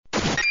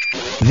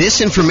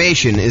This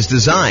information is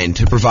designed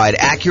to provide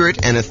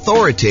accurate and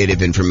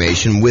authoritative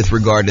information with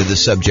regard to the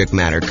subject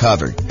matter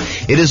covered.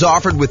 It is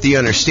offered with the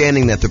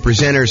understanding that the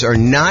presenters are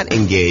not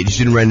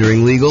engaged in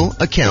rendering legal,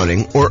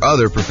 accounting, or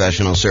other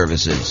professional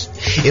services.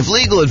 If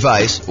legal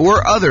advice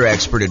or other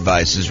expert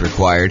advice is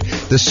required,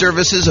 the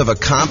services of a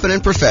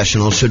competent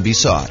professional should be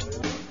sought.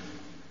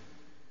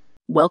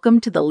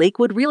 Welcome to the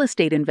Lakewood Real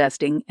Estate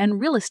Investing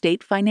and Real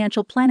Estate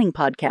Financial Planning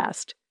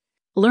Podcast.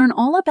 Learn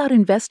all about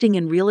investing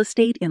in real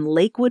estate in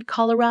Lakewood,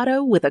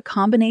 Colorado with a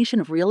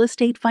combination of real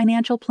estate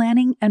financial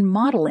planning and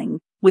modeling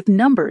with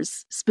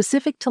numbers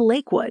specific to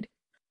Lakewood,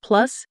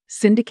 plus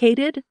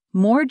syndicated,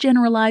 more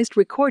generalized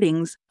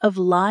recordings of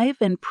live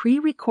and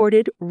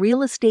pre-recorded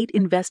real estate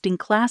investing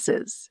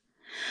classes.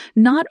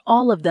 Not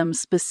all of them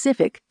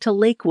specific to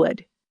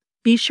Lakewood.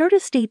 Be sure to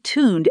stay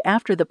tuned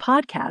after the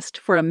podcast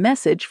for a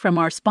message from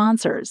our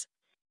sponsors.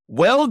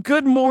 Well,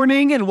 good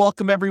morning and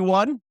welcome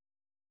everyone.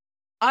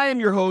 I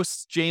am your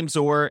host, James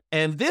Orr,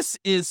 and this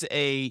is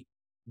a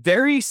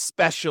very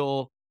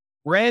special,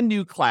 brand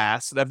new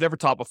class that I've never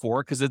taught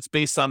before because it's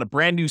based on a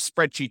brand new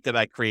spreadsheet that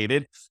I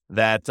created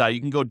that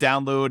you can go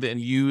download and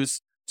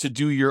use to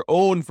do your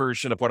own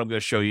version of what I'm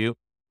going to show you.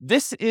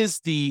 This is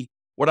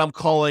what I'm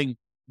calling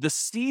the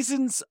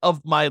Seasons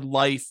of My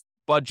Life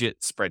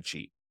budget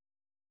spreadsheet.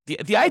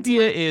 The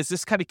idea is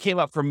this kind of came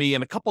up for me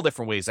in a couple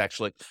different ways,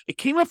 actually. It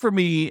came up for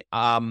me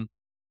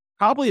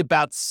probably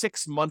about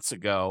 6 months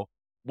ago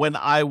when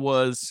I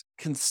was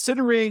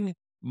considering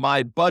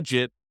my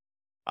budget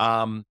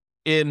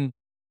in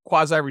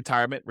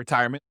quasi-retirement.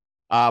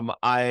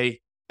 I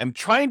am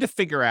trying to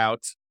figure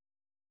out,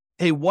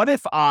 hey, what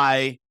if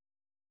I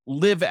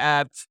live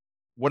at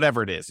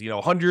whatever it is,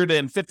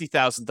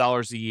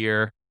 $150,000 a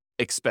year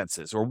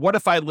expenses, or what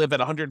if I live at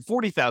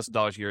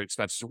 $140,000 a year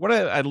expenses, or what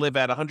if I live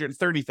at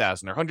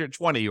 $130,000 or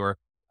 120 or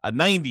a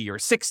 90 or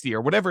 60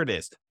 or whatever it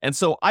is. And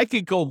so I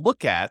could go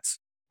look at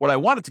what I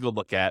wanted to go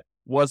look at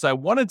was I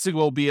wanted to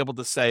go be able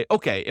to say,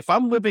 okay, if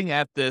I'm living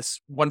at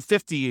this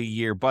 $150 a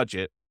year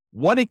budget,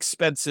 what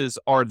expenses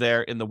are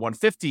there in the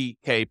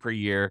 $150K per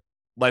year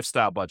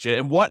lifestyle budget?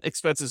 And what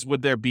expenses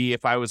would there be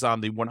if I was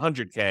on the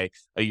 $100K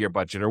a year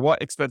budget? Or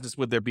what expenses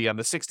would there be on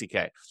the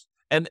 $60K?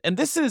 And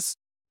this is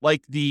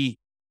like the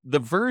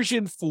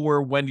version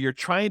for when you're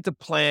trying to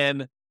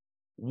plan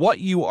what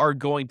you are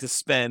going to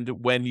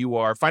spend when you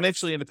are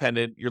financially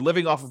independent, you're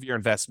living off of your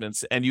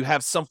investments, and you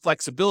have some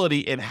flexibility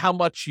in how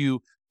much you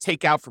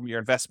take out from your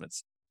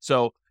investments.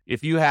 So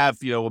if you have,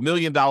 $1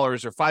 million or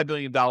 $5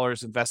 million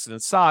invested in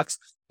stocks,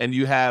 and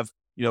you have,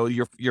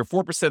 your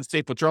 4%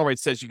 state withdrawal rate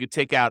says you could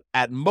take out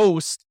at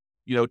most,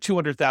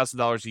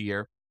 $200,000 a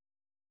year.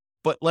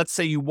 But let's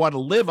say you want to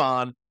live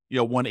on,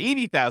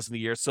 $180,000 a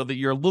year so that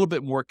you're a little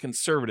bit more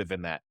conservative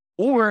in that.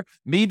 Or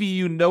maybe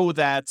you know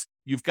that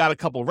you've got a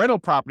couple rental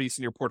properties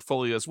in your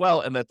portfolio as well,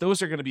 and that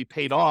those are going to be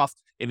paid off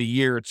in a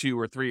year or 2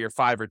 or 3 or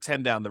 5 or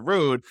 10 down the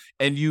road.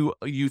 And you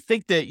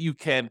think that you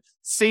can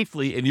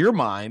safely, in your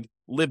mind,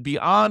 live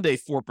beyond a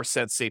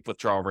 4% safe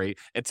withdrawal rate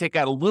and take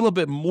out a little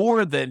bit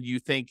more than you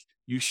think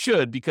you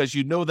should, because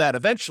you know that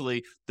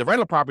eventually the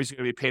rental properties are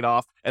going to be paid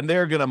off and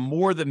they're going to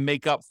more than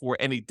make up for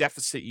any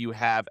deficit you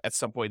have at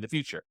some point in the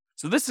future.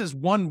 So this is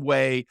one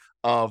way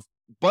of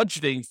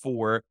budgeting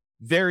for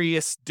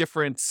various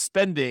different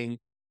spending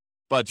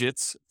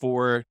budgets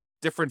for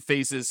different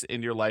phases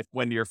in your life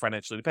when you're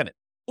financially independent.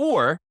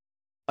 Or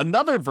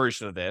another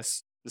version of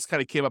this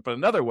kind of came up in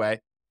another way,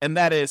 and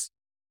that is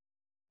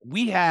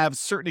we have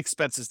certain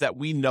expenses that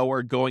we know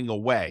are going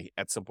away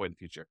at some point in the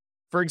future.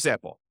 For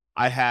example,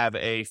 I have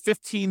a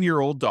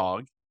 15-year-old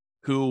dog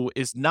who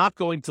is not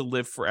going to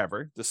live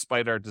forever,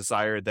 despite our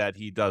desire that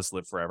he does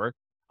live forever.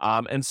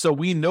 And so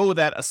we know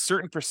that a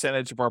certain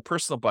percentage of our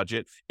personal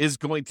budget is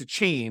going to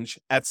change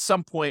at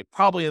some point,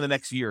 probably in the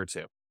next year or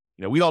two.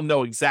 We don't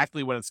know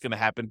exactly when it's going to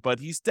happen, but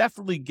he's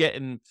definitely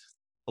getting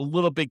a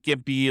little bit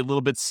gimpy, a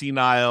little bit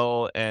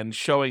senile, and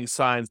showing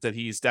signs that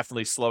he's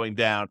definitely slowing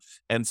down.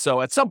 And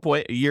so at some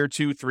point, a year,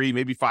 2, 3,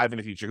 maybe 5 in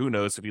the future, who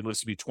knows if he lives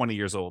to be 20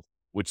 years old,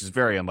 which is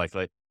very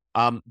unlikely.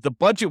 The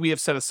budget we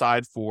have set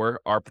aside for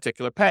our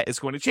particular pet is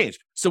going to change.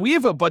 So we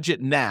have a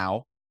budget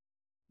now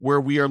where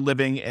we are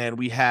living and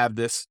we have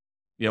this,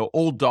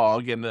 old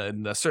dog and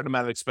a certain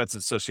amount of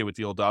expenses associated with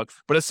the old dog.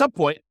 But at some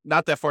point,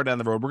 not that far down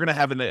the road, we're going to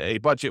have a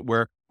budget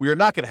where we are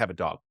not going to have a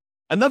dog.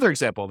 Another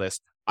example of this,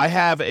 I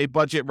have a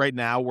budget right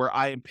now where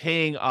I am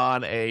paying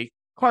on a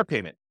car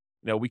payment.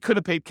 We could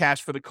have paid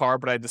cash for the car,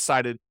 but I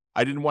decided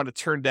I didn't want to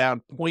turn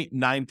down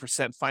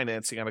 0.9%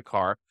 financing on a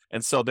car.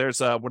 And so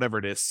there's whatever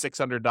it is,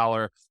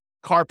 $600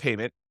 car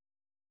payment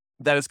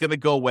that is going to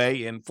go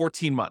away in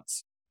 14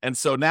 months. And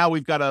so now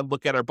we've got to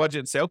look at our budget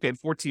and say, okay, in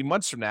 14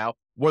 months from now,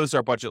 what does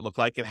our budget look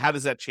like? And how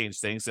does that change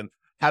things? And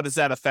how does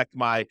that affect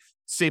my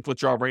safe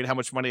withdrawal rate? How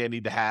much money I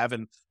need to have?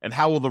 And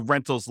how will the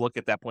rentals look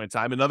at that point in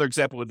time? Another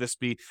example would this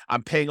be,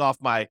 I'm paying off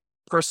my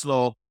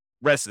personal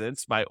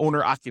residence, my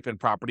owner occupant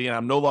property, and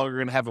I'm no longer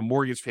going to have a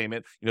mortgage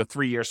payment,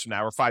 3 years from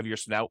now or 5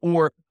 years from now.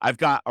 Or I've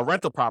got a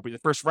rental property. The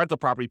first rental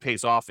property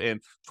pays off in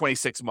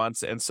 26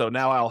 months. And so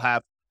now I'll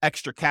have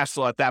extra cash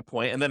flow at that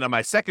point. And then on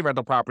my second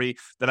rental property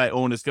that I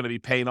own is going to be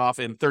paying off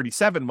in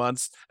 37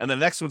 months. And the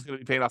next one's going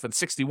to be paying off in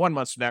 61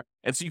 months from now.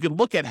 And so you can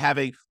look at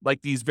having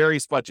like these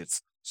various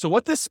budgets. So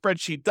what this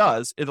spreadsheet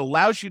does, it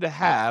allows you to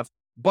have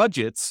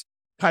budgets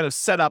kind of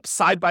set up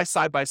side by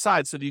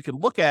side so that you can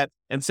look at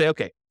and say,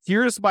 okay,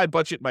 here's my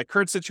budget, my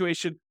current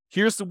situation.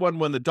 Here's the one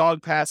when the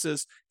dog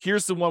passes.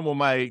 Here's the one when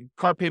my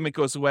car payment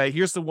goes away.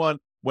 Here's the one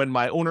when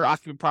my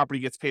owner-occupant property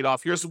gets paid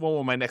off. Here's the one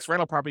where my next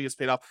rental property gets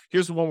paid off.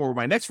 Here's the one where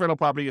my next rental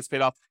property gets paid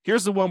off.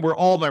 Here's the one where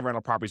all my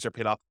rental properties are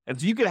paid off. And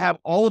so you can have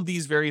all of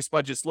these various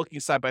budgets looking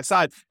side by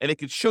side, and it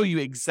can show you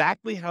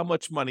exactly how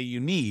much money you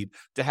need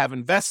to have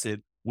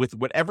invested with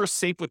whatever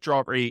safe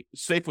withdrawal rate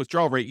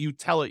you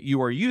tell it you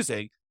are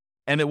using.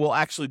 And it will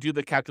actually do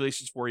the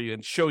calculations for you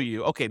and show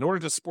you, okay, in order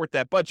to support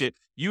that budget,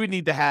 you would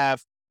need to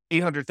have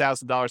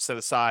 $800,000 set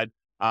aside,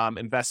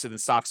 invested in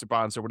stocks or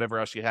bonds or whatever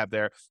else you have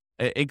there,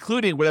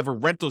 including whatever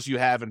rentals you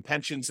have and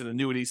pensions and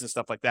annuities and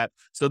stuff like that.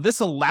 So this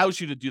allows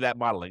you to do that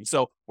modeling.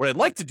 So what I'd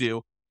like to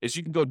do is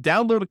you can go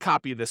download a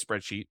copy of this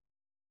spreadsheet.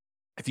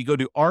 If you go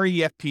to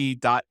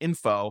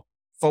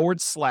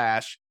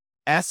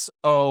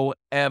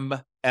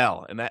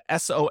refp.info/SOML, and that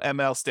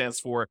SOML stands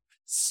for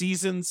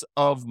Seasons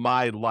of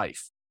My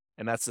Life.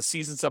 And that's the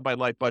Seasons of My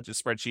Life budget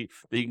spreadsheet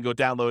that you can go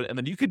download. And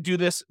then you could do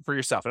this for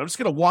yourself. And I'm just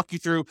going to walk you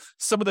through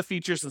some of the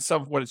features and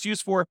some of what it's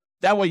used for.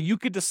 That way you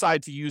could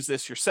decide to use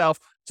this yourself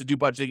to do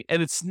budgeting.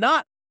 And it's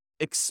not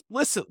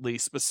explicitly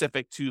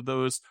specific to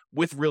those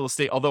with real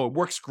estate, although it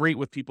works great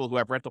with people who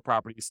have rental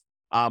properties.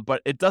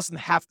 But it doesn't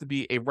have to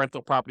be a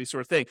rental property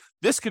sort of thing.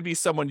 This could be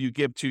someone you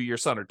give to your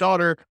son or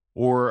daughter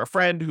or a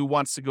friend who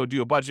wants to go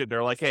do a budget.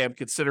 They're like, hey, I'm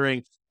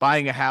considering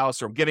buying a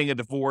house, or I'm getting a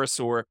divorce,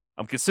 or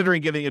I'm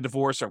considering getting a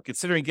divorce, or I'm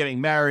considering getting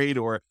married,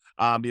 or,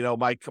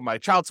 my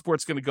child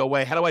support's going to go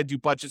away. How do I do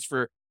budgets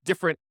for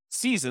different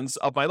seasons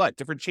of my life,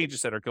 different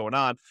changes that are going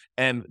on?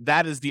 And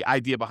that is the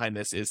idea behind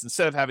this, is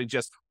instead of having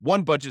just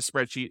one budget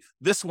spreadsheet,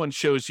 this one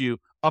shows you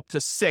up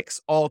to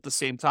 6 all at the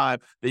same time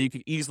that you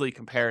can easily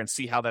compare and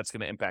see how that's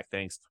going to impact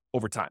things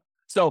over time.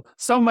 So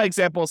some of my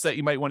examples that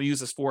you might want to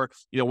use this for,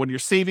 when you're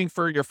saving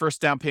for your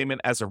first down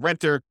payment as a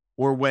renter,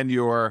 or when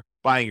you're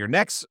buying your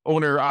next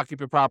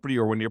owner-occupant property,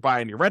 or when you're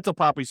buying your rental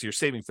property, so you're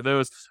saving for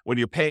those. When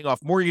you're paying off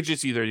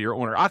mortgages, either your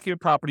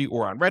owner-occupant property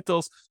or on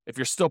rentals. If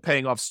you're still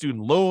paying off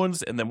student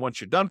loans, and then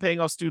once you're done paying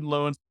off student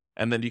loans,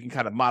 and then you can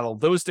kind of model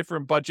those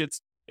different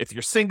budgets. If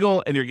you're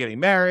single and you're getting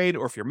married,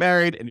 or if you're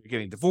married and you're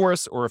getting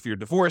divorced, or if you're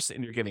divorced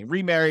and you're getting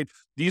remarried,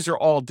 these are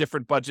all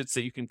different budgets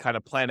that you can kind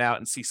of plan out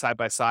and see side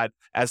by side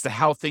as to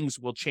how things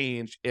will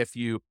change if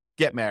you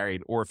get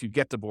married, or if you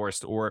get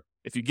divorced, or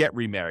if you get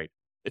remarried.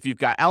 If you've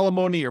got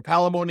alimony or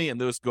palimony and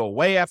those go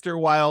away after a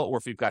while, or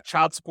if you've got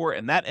child support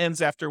and that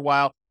ends after a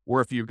while, or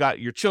if you've got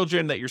your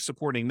children that you're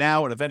supporting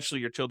now and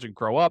eventually your children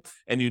grow up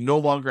and you no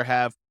longer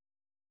have,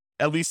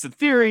 at least in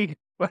theory,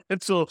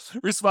 financial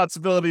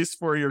responsibilities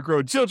for your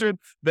grown children,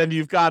 then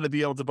you've got to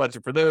be able to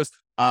budget for those.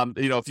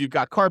 If you've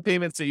got car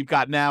payments that you've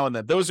got now and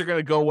that those are going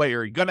to go away,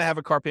 or you're going to have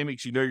a car payment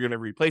because you're going to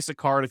replace a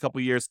car in a couple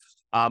of years,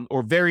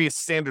 or various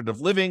standard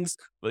of livings,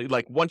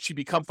 like once you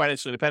become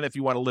financially independent, if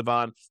you want to live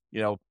on,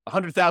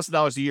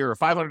 $100,000 a year, or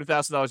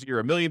 $500,000 a year,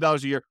 or $1 million a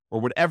year, or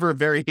whatever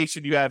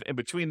variation you have in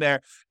between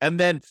there. And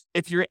then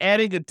if you're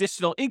adding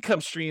additional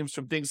income streams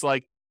from things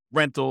like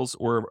rentals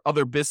or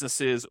other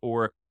businesses,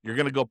 or you're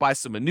going to go buy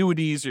some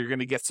annuities, or you're going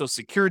to get Social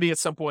Security at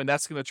some point,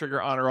 that's going to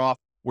trigger on or off,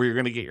 where you're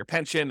going to get your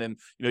pension. And,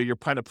 you're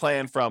kind of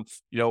plan from,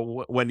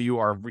 when you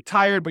are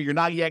retired, but you're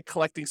not yet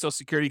collecting Social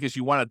Security because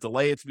you want to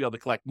delay it to be able to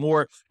collect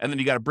more. And then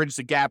you got to bridge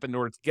the gap in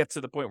order to get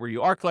to the point where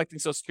you are collecting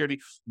Social Security.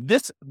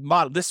 This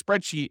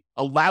spreadsheet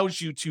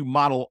allows you to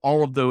model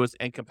all of those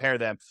and compare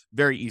them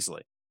very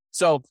easily.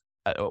 So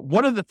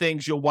one of the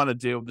things you'll want to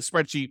do, the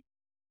spreadsheet,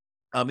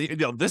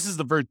 this is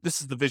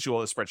the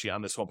visual of the spreadsheet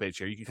on this homepage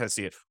here. You can kind of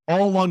see it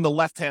all along the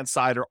left-hand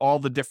side are all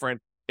the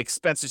different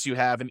expenses you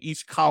have, and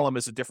each column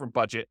is a different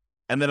budget.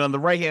 And then on the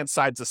right-hand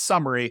side is a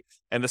summary,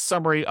 and the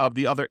summary of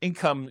the other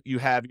income you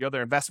have, your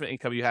other investment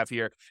income you have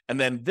here. And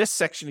then this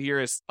section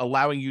here is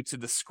allowing you to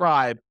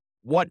describe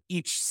what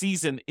each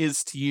season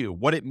is to you,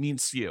 what it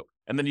means to you.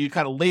 And then you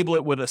kind of label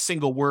it with a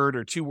single word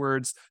or 2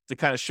 words to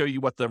kind of show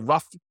you what the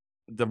rough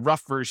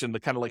version, the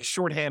kind of like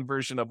shorthand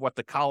version of what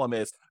the column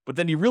is. But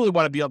then you really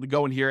want to be able to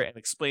go in here and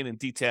explain in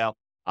detail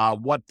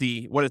what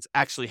is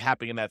actually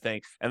happening in that thing.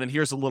 And then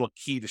here's a little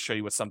key to show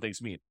you what some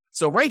things mean.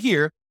 So right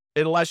here,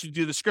 it allows you to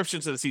do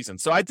descriptions of the season.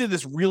 So I did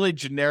this really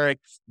generic,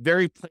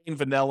 very plain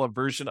vanilla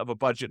version of a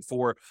budget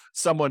for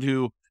someone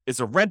who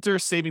is a renter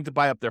saving to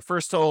buy up their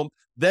first home.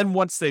 Then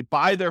once they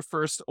buy their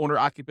first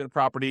owner-occupant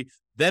property,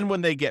 then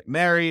when they get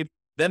married,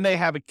 then they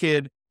have a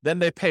kid, then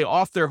they pay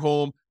off their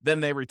home,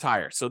 then they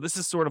retire. So this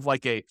is sort of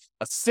like a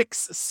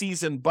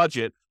 6-season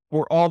budget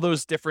for all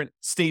those different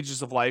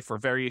stages of life or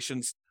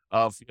variations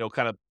of,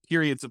 kind of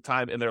periods of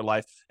time in their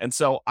life. And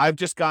so I've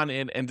just gone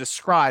in and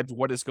described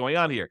what is going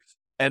on here.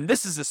 And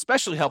this is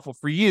especially helpful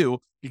for you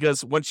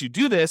because once you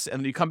do this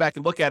and you come back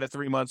and look at it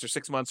 3 months or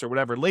 6 months or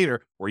whatever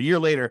later, or a year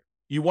later,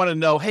 you want to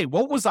know, hey,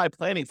 what was I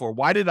planning for?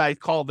 Why did I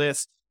call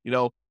this,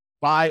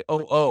 buy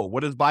OO.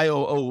 What does buy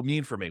OO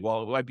mean for me?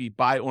 Well, it might be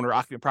buy owner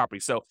occupant property.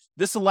 So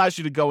this allows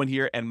you to go in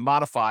here and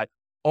modify.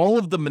 All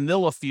of the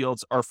manila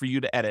fields are for you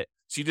to edit.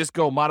 So you just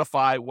go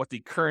modify what the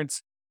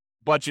current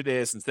budget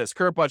is. It says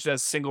current budget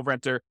as single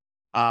renter,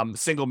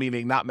 single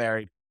meaning not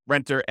married,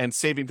 renter, and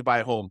saving to buy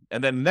a home.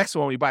 And then the next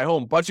one, we buy a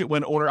home, budget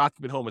when owner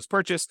occupant home is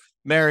purchased,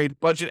 married,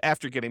 budget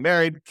after getting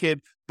married,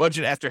 kid,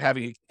 budget after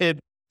having a kid,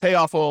 pay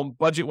off home,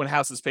 budget when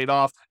house is paid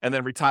off, and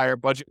then retire,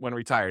 budget when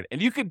retired.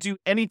 And you can do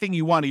anything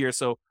you want here.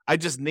 So I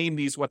just named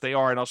these what they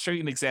are, and I'll show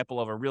you an example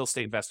of a real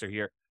estate investor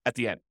here at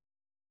the end.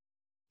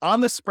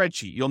 On the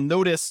spreadsheet, you'll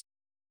notice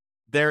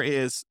there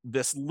is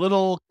this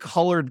little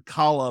colored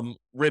column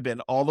ribbon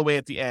all the way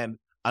at the end,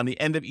 on the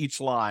end of each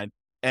line,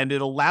 and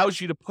it allows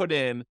you to put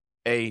in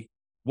a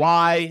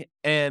Y,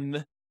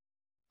 N,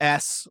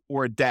 S,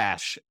 or a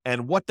dash.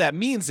 And what that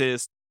means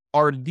is,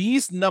 are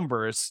these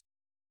numbers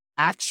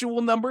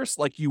actual numbers,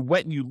 like you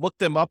went and you looked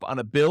them up on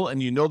a bill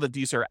and you know that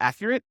these are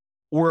accurate?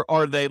 Or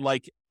are they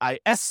like, I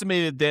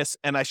estimated this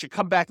and I should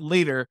come back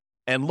later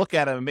and look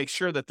at them and make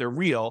sure that they're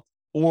real?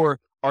 Or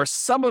are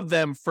some of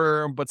them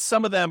firm, but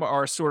some of them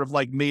are sort of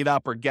like made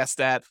up or guessed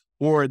at,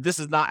 or this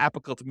is not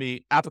applicable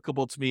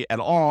to me at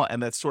all,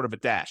 and that's sort of a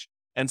dash.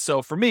 And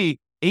so for me,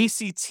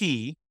 ACT,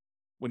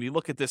 when you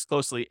look at this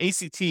closely,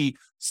 ACT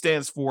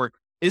stands for,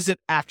 is it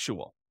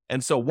actual?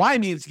 And so Y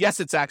means,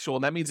 yes, it's actual,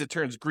 and that means it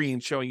turns green,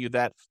 showing you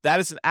that that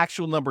is an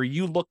actual number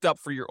you looked up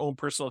for your own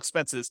personal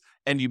expenses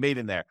and you made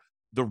in there.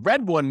 The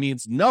red one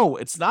means, no,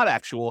 it's not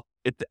actual,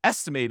 it's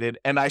estimated,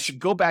 and I should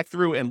go back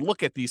through and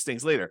look at these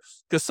things later.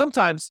 Because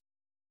sometimes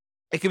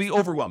it can be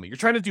overwhelming. You're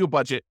trying to do a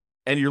budget,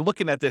 and you're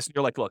looking at this, and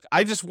you're like, look,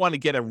 I just want to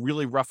get a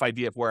really rough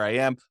idea of where I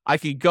am. I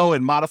could go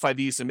and modify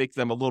these and make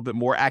them a little bit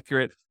more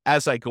accurate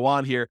as I go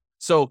on here.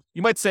 So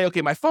you might say,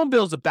 okay, my phone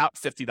bill is about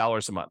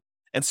 $50 a month.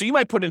 And so you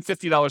might put in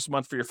 $50 a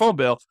month for your phone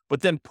bill,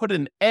 but then put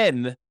an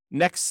N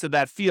next to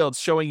that field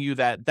showing you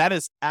that that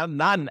is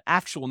not an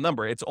actual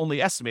number. It's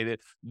only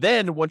estimated.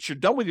 Then once you're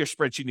done with your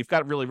spreadsheet and you've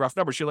got really rough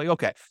numbers, you're like,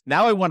 okay,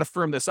 now I want to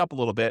firm this up a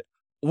little bit.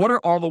 What are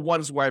all the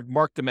ones where I've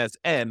marked them as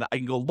N? I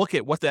can go look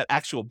at what that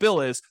actual bill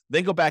is,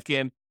 then go back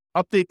in,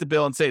 update the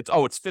bill and say it's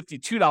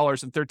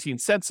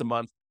 $52.13 a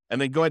month. And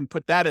then go ahead and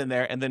put that in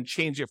there and then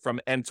change it from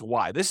N to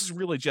Y. This is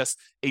really just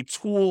a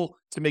tool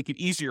to make it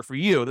easier for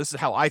you. This is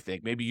how I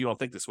think. Maybe you don't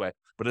think this way,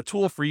 but a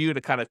tool for you to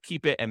kind of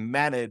keep it and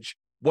manage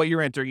what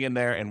you're entering in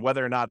there and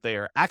whether or not they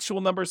are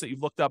actual numbers that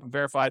you've looked up and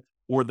verified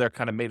or they're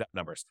kind of made up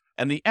numbers.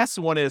 And the S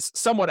one is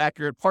somewhat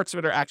accurate. Parts of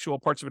it are actual,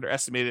 parts of it are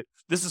estimated.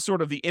 This is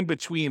sort of the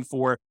in-between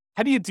for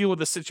how do you deal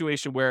with a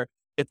situation where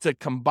it's a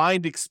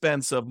combined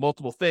expense of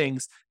multiple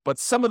things, but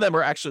some of them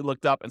are actually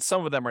looked up and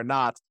some of them are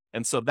not.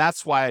 And so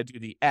that's why I do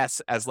the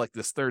S as like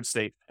this third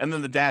state. And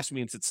then the dash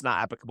means it's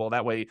not applicable.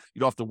 That way you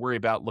don't have to worry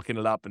about looking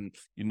it up and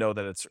you know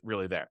that it's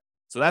really there.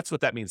 So that's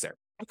what that means there.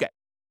 Okay.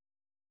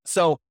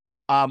 So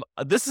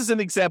this is an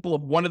example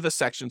of one of the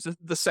sections. This is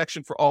the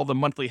section for all the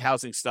monthly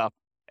housing stuff.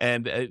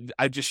 And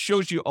I just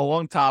showed you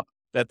along top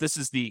that this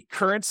is the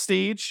current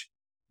stage,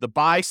 the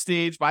buy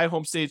stage, buy a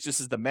home stage. This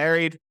is the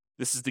married.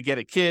 This is to get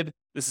a kid.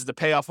 This is the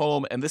pay off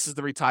home. And this is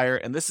the retire.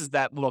 And this is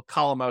that little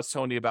column I was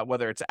telling you about,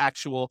 whether it's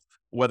actual,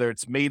 whether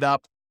it's made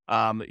up,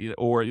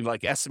 or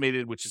like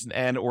estimated, which is an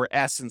N, or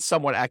S and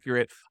somewhat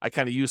accurate. I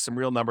kind of use some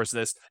real numbers in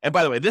this. And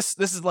by the way, this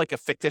is like a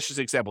fictitious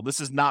example. This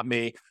is not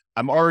me.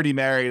 I'm already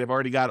married. I've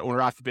already got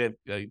owner occupant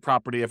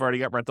property. I've already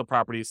got rental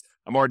properties.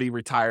 I'm already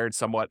retired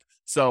somewhat.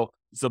 So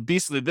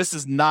basically, this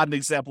is not an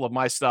example of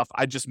my stuff.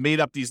 I just made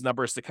up these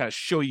numbers to kind of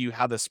show you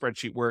how this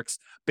spreadsheet works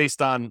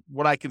based on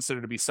what I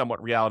consider to be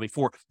somewhat reality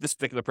for this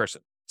particular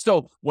person.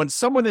 So when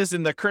someone is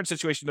in the current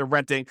situation, they're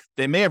renting,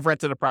 they may have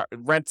rented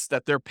rents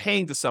that they're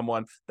paying to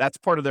someone. That's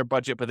part of their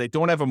budget, but they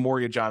don't have a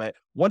mortgage on it.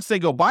 Once they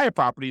go buy a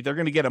property, they're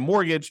going to get a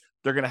mortgage.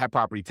 They're going to have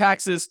property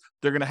taxes.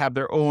 They're going to have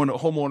their own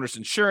homeowner's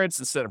insurance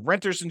instead of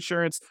renter's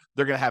insurance.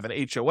 They're going to have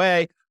an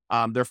HOA.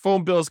 Their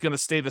phone bill is going to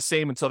stay the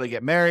same until they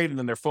get married, and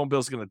then their phone bill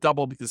is going to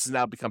double because it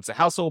now becomes a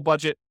household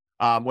budget.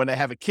 When they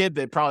have a kid,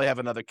 they probably have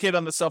another kid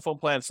on the cell phone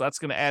plan, so that's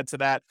going to add to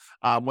that.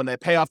 When they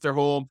pay off their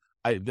home,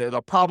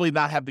 they'll probably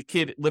not have the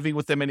kid living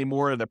with them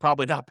anymore. They're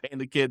probably not paying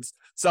the kid's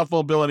cell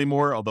phone bill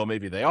anymore, although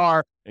maybe they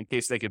are, in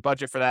case they could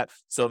budget for that.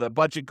 So the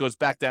budget goes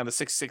back down to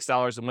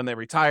 $66, and when they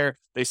retire,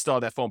 they still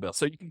have that phone bill.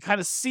 So you can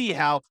kind of see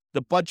how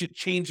the budget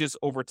changes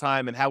over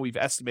time and how we've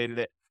estimated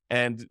it.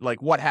 And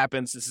like what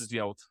happens, this is,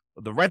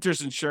 the renter's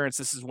insurance,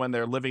 this is when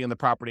they're living in the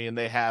property and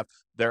they have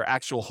their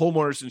actual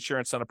homeowner's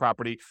insurance on a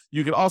property.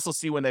 You can also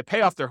see when they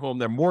pay off their home,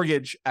 their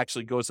mortgage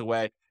actually goes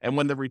away. And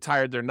when they're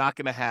retired, they're not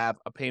going to have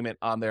a payment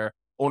on their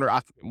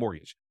owner-occupant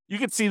mortgage. You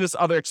can see this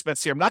other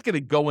expense here. I'm not going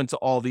to go into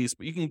all these,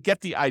 but you can get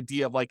the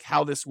idea of like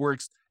how this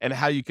works and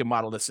how you can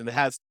model this. And it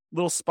has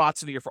little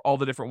spots in here for all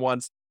the different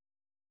ones.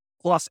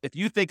 Plus, if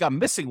you think I'm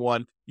missing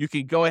one, you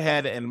can go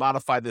ahead and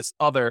modify this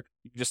other.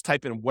 You can just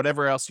type in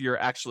whatever else you're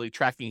actually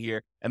tracking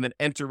here and then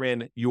enter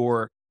in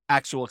your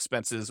actual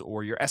expenses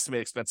or your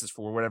estimated expenses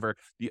for whatever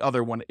the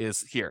other one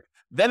is here.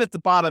 Then at the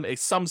bottom, it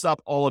sums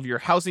up all of your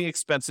housing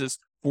expenses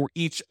for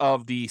each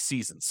of the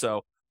seasons.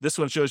 So this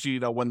one shows you,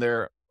 when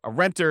they're a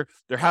renter,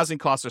 their housing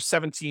costs are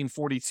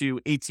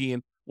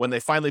 1742.18. When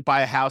they finally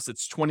buy a house,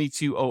 it's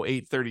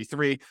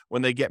 2208.33.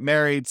 When they get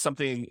married,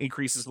 something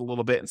increases a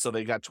little bit, and so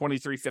they got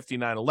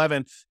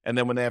 2359.11. And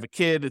then when they have a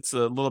kid, it's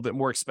a little bit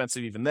more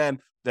expensive even then.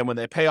 Then when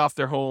they pay off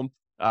their home,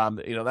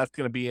 that's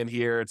going to be in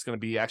here. It's going to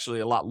be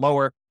actually a lot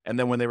lower. And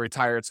then when they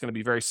retire, it's going to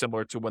be very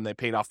similar to when they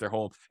paid off their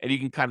home. And you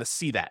can kind of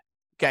see that.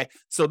 Okay.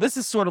 So this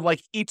is sort of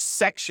like each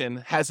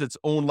section has its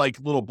own like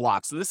little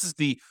block. So this is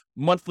the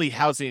monthly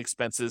housing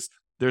expenses.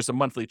 There's a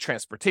monthly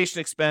transportation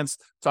expense,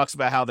 talks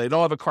about how they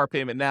don't have a car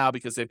payment now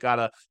because they've got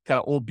a kind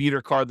of old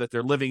beater car that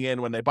they're living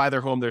in. When they buy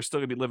their home, they're still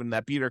going to be living in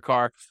that beater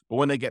car. But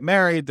when they get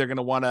married, they're going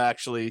to want to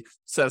actually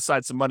set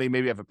aside some money,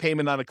 maybe have a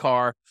payment on a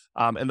car.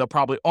 And they'll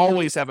probably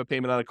always have a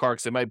payment on a car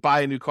because they might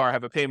buy a new car,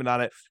 have a payment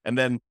on it. And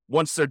then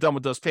once they're done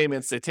with those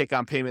payments, they take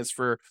on payments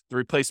for the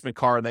replacement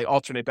car and they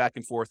alternate back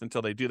and forth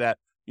until they do that.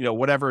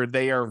 Whatever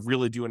they are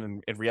really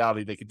doing in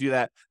reality, they could do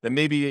that. Then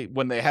maybe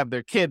when they have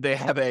their kid, they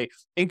have a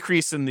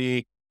increase in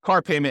the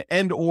car payment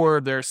and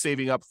or they're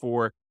saving up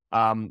for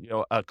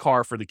a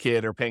car for the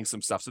kid or paying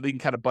some stuff. So they can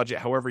kind of budget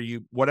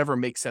whatever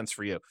makes sense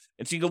for you.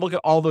 And so you can look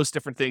at all those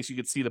different things. You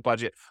can see the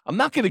budget. I'm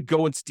not going to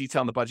go into detail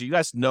on the budget. You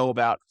guys know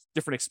about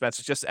different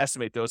expenses, just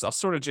estimate those. I'll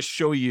sort of just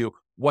show you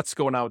what's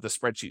going on with the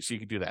spreadsheet so you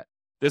can do that.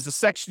 There's a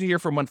section here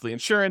for monthly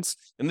insurance.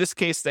 In this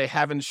case, they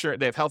have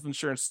health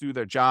insurance through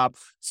their job.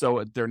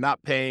 So they're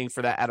not paying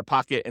for that out of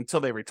pocket until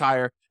they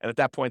retire. And at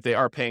that point, they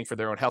are paying for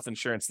their own health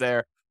insurance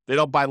there. They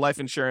don't buy life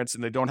insurance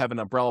and they don't have an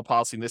umbrella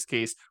policy in this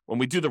case. When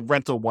we do the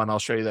rental one, I'll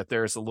show you that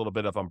there's a little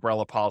bit of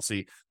umbrella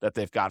policy that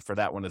they've got for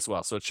that one as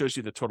well. So it shows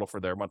you the total for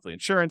their monthly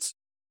insurance.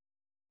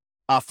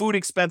 Food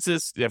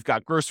expenses, they've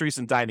got groceries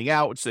and dining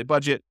out, which they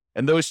budget.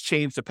 And those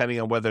change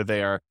depending on whether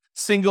they are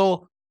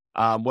single,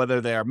 whether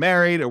they are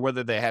married, or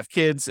whether they have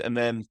kids. And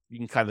then you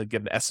can kind of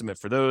get an estimate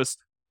for those.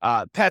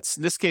 Pets,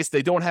 in this case,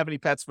 they don't have any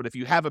pets, but if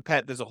you have a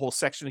pet, there's a whole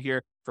section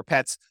here for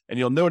pets. And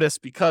you'll notice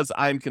because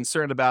I'm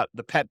concerned about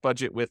the pet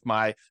budget with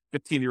my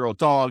 15-year-old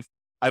dog,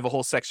 I have a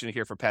whole section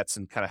here for pets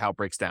and kind of how it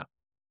breaks down.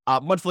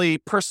 Monthly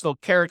personal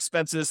care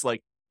expenses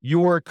like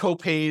your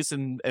copays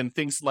and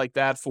things like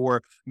that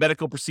for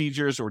medical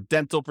procedures or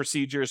dental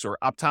procedures or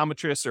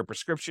optometrists or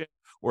prescription,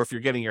 or if you're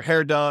getting your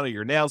hair done or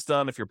your nails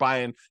done, if you're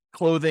buying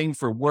clothing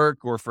for work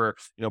or for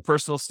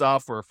personal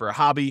stuff or for a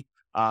hobby.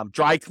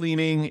 Dry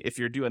cleaning, if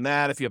you're doing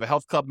that, if you have a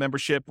health club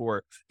membership or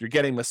if you're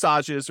getting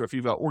massages or if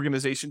you've got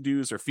organization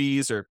dues or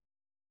fees or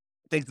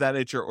things of that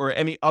nature, or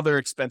any other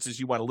expenses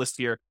you want to list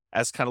here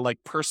as kind of like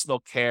personal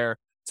care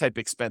type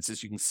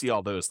expenses, you can see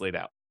all those laid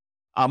out.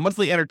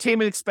 Monthly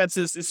entertainment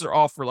expenses, these are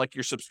all for like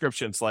your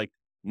subscriptions like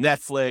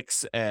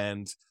Netflix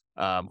and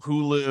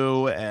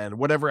Hulu and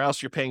whatever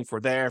else you're paying for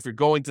there. If you're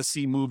going to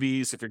see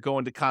movies, if you're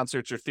going to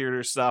concerts or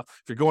theater stuff,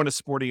 if you're going to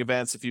sporting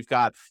events, if you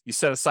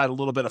set aside a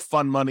little bit of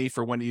fun money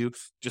for when you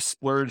just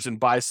splurge and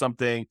buy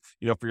something,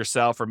 for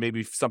yourself or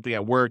maybe something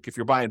at work, if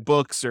you're buying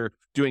books or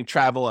doing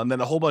travel, and then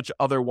a whole bunch of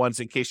other ones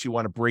in case you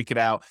want to break it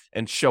out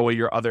and show where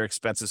your other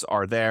expenses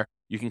are there.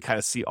 You can kind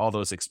of see all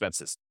those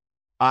expenses.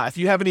 If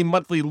you have any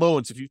monthly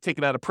loans, if you've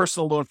taken out a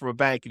personal loan from a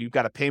bank and you've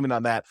got a payment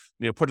on that,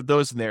 put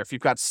those in there. If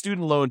you've got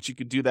student loans, you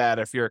could do that.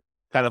 If you're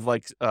kind of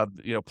like,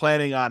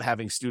 planning on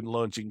having student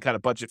loans, you can kind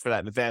of budget for that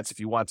in advance if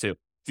you want to. If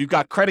you've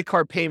got credit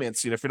card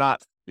payments, if you're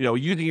not,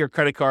 using your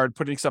credit card,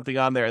 putting something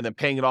on there and then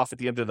paying it off at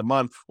the end of the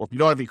month, or if you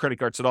don't have any credit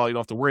cards at all, you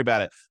don't have to worry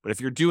about it. But if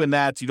you're doing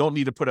that, you don't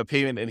need to put a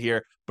payment in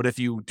here. But if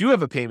you do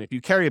have a payment, if you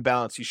carry a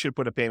balance, you should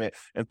put a payment.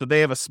 And so they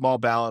have a small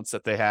balance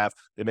that they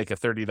make a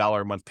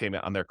 $30 a month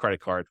payment on their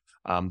credit card.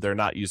 They're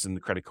not using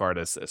the credit card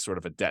as sort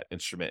of a debt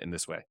instrument in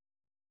this way.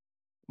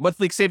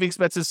 Monthly saving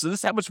expenses. So this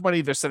is how much money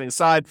they're setting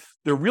aside.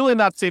 They're really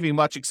not saving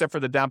much except for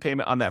the down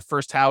payment on that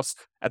first house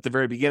at the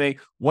very beginning.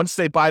 Once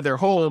they buy their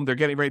home, they're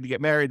getting ready to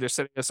get married. They're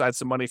setting aside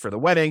some money for the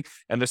wedding,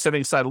 and they're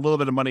setting aside a little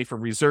bit of money for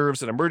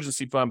reserves and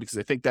emergency fund because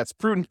they think that's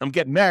prudent. I'm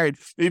getting married.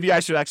 Maybe I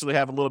should actually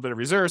have a little bit of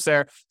reserves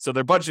there. So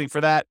they're budgeting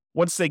for that.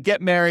 Once they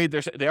get married,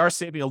 they are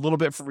saving a little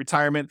bit for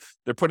retirement.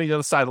 They're putting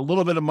aside a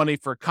little bit of money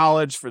for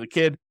college for the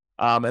kid.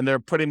 And they're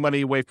putting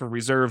money away for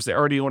reserves. They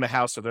already own a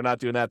house, so they're not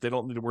doing that. They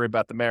don't need to worry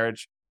about the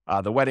marriage,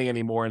 the wedding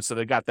anymore. And so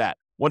they got that.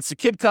 Once the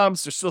kid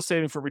comes, they're still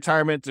saving for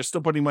retirement. They're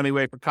still putting money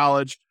away for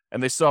college,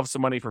 and they still have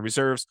some money for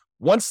reserves.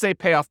 Once they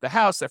pay off the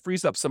house, that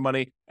frees up some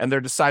money, and they're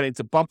deciding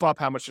to bump up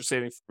how much they're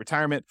saving for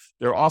retirement.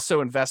 They're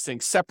also investing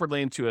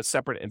separately into a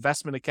separate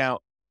investment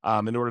account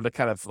in order to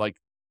kind of like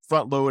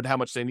front load how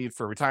much they need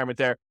for retirement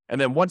there. And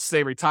then once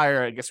they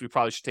retire, I guess we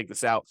probably should take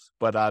this out,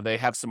 but they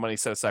have some money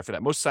set aside for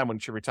that. Most of the time when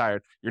you're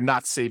retired, you're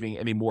not saving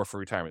any more for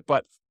retirement.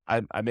 But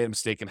I made a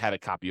mistake and had a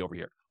copy over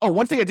here. Oh,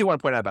 one thing I do want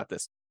to point out about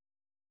this.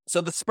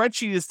 So the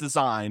spreadsheet is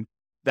designed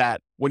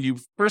that when you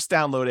first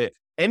download it,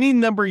 any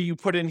number you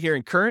put in here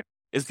in current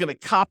is going to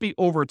copy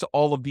over to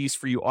all of these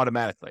for you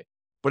automatically.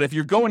 But if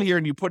you're going here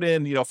and you put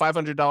in,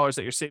 $500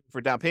 that you're saving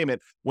for down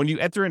payment, when you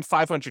enter in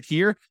 500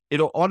 here,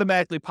 it'll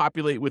automatically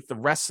populate with the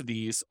rest of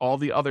these, all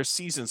the other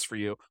seasons for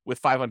you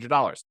with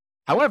 $500.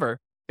 However,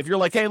 If you're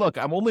like, hey, look,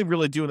 I'm only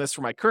really doing this for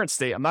my current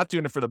state, I'm not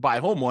doing it for the buy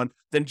home one,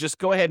 then just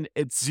go ahead and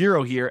it's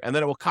 0 here, and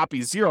then it will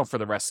copy 0 for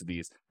the rest of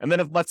these. And then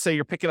if, let's say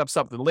you're picking up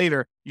something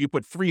later, you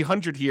put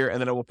 300 here,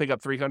 and then it will pick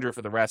up 300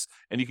 for the rest,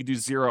 and you can do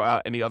 0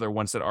 out any other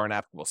ones that aren't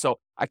applicable. So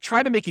I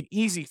try to make it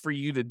easy for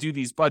you to do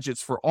these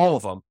budgets for all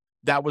of them.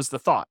 That was the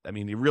thought. I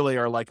mean, you really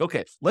are like,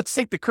 okay, let's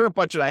take the current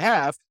budget I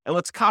have and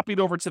let's copy it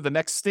over to the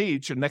next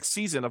stage or next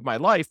season of my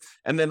life.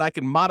 And then I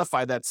can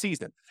modify that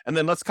season. And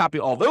then let's copy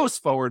all those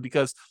forward,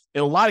 because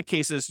in a lot of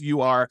cases,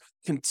 you are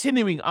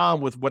continuing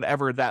on with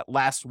whatever that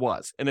last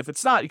was. And if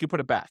it's not, you can put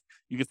it back.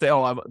 You could say,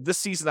 oh, this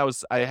season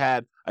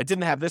I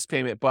didn't have this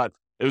payment, but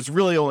it was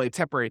really only a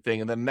temporary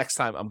thing. And then next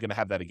time I'm going to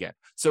have that again.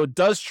 So it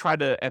does try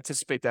to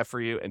anticipate that for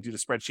you and do the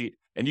spreadsheet,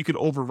 and you can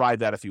override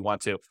that if you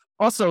want to.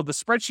 Also, the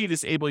spreadsheet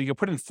is able, you can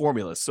put in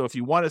formulas. So if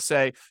you want to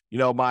say,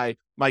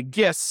 my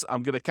gifts,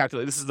 I'm going to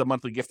calculate, this is the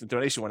monthly gift and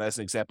donation one as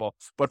an example,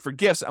 but for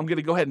gifts, I'm going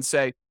to go ahead and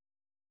say,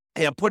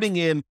 hey, I'm putting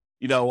in,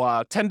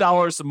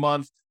 $10 a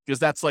month, because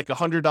that's like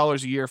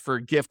 $100 a year for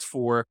a gift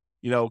for,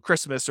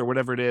 Christmas or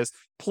whatever it is.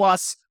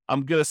 Plus,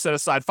 I'm going to set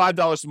aside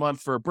 $5 a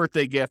month for a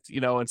birthday gift,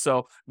 and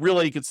so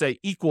really you could say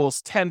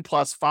equals 10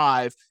 plus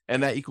 5,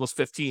 and that equals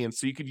 15.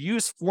 So you could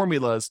use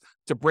formulas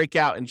to break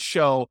out and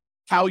show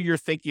how you're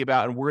thinking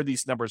about and where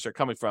these numbers are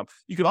coming from.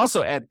 You can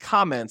also add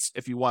comments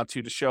if you want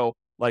to show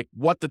like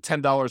what the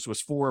 $10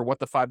 was for, what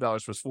the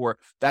 $5 was for.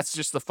 That's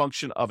just the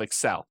function of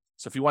Excel.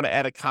 So if you want to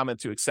add a comment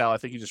to Excel, I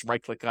think you just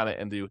right click on it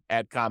and do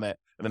add comment,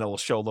 and then it will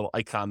show a little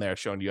icon there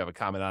showing you have a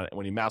comment on it. And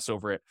when you mouse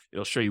over it,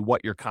 it'll show you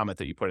what your comment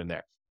that you put in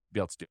there be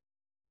able to do.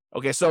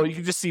 Okay, so you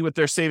can just see what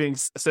they're setting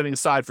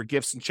aside for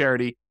gifts and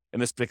charity in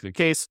this particular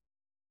case.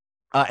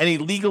 Any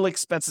legal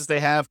expenses they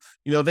have,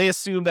 they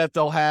assume that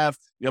they'll have,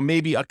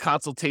 maybe a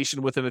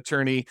consultation with an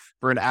attorney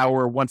for an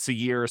hour once a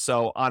year or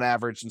so on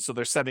average. And so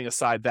they're setting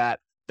aside that.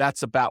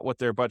 That's about what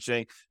they're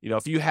budgeting.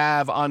 If you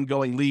have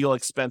ongoing legal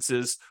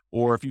expenses,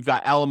 or if you've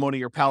got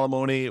alimony or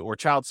palimony or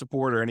child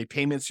support, or any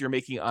payments you're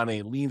making on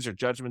any liens or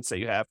judgments that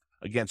you have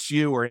against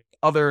you, or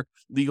other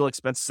legal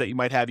expenses that you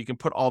might have, you can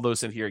put all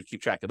those in here and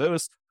keep track of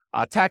those.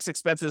 Tax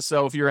expenses.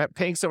 So if you're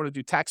paying someone to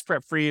do tax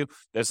prep for you,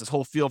 there's this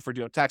whole field for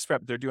doing tax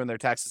prep. They're doing their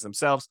taxes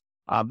themselves.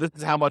 This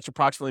is how much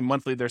approximately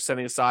monthly they're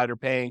setting aside or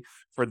paying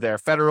for their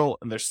federal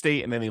and their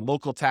state and any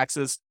local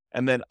taxes.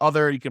 And then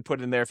other, you can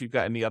put in there if you've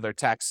got any other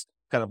tax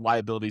kind of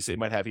liabilities that you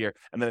might have here.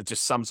 And then it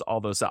just sums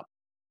all those up.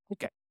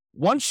 Okay.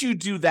 Once you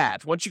do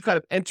that, once you kind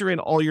of enter in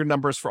all your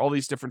numbers for all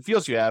these different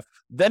fields you have,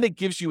 then it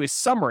gives you a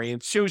summary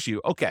and shows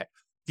you, okay,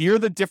 here are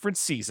the different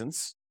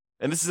seasons.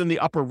 And this is in the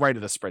upper right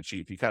of the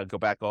spreadsheet. If you kind of go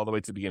back all the way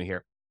to the beginning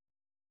here.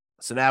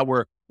 So now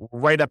we're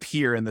right up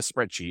here in the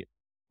spreadsheet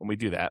when we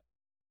do that.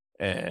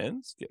 And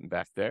it's getting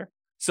back there.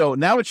 So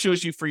now it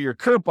shows you for your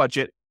current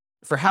budget.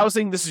 For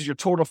housing, this is your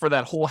total for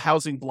that whole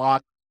housing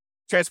block.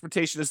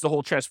 Transportation is the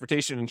whole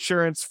transportation,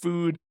 insurance,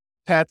 food,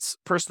 pets,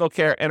 personal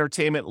care,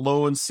 entertainment,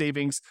 loans,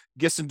 savings,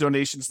 gifts and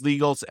donations,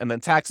 legals, and then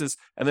taxes.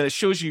 And then it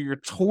shows you your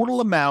total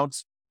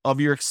amount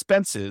of your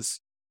expenses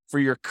for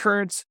your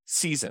current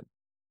season.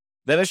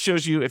 Then it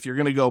shows you if you're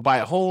going to go buy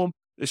a home,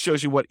 it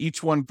shows you what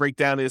each one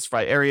breakdown is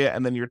by area,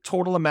 and then your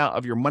total amount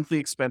of your monthly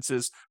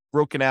expenses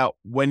broken out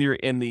when you're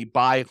in the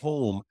buy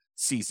home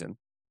season,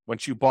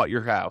 once you bought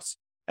your house.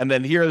 And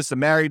then here's the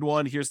married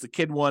one, here's the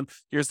kid one,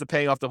 here's the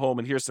paying off the home,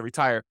 and here's the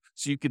retire.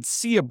 So you can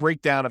see a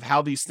breakdown of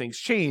how these things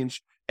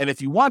change. And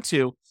if you want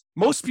to,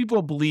 most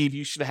people believe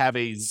you should have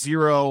a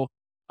 0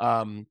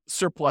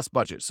 surplus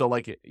budget. So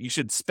like you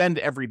should spend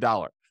every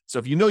dollar. So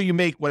if you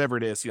make whatever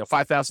it is,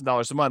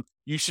 $5,000 a month,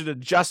 you should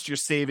adjust your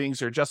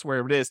savings or adjust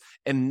wherever it is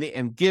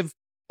and give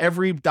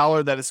every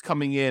dollar that is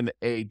coming in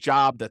a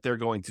job that they're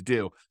going to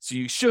do. So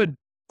you should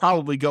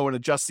probably go and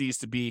adjust these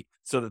to be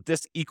so that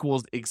this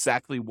equals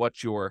exactly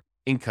what your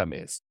income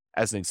is,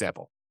 as an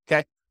example.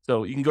 Okay.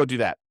 So you can go do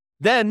that.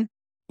 Then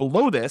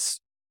below this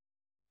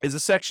is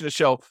a section to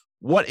show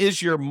what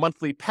is your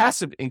monthly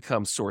passive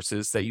income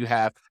sources that you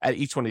have at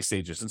each one of these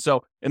stages. And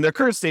so in their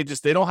current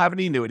stages, they don't have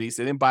any annuities.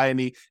 They didn't buy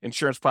any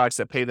insurance products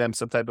that pay them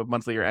some type of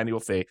monthly or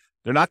annual fee.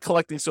 They're not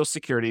collecting Social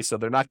Security, so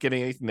they're not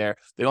getting anything there.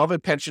 They don't have any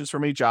pensions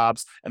from any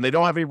jobs, and they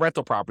don't have any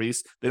rental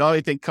properties. They don't have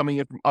anything coming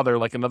in from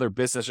like another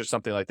business or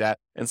something like that.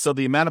 And so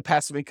the amount of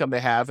passive income they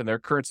have in their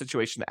current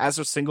situation as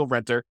a single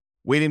renter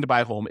waiting to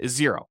buy a home is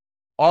 0.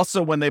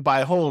 Also, when they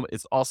buy a home,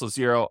 it's also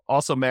 0.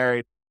 Also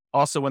married.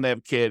 Also, when they have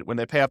a kid, when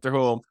they pay off their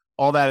home,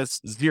 all that is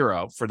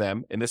 0 for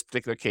them in this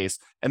particular case.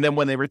 And then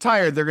when they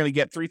retire, they're going to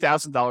get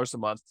 $3,000 a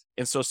month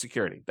in Social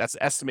Security. That's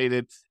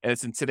estimated, and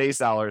it's in today's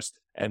dollars.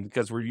 And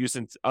because we're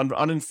using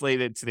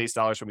uninflated today's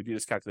dollars when we do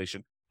this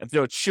calculation. And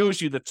so it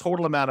shows you the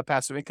total amount of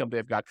passive income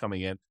they've got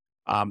coming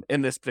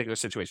in this particular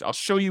situation. I'll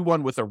show you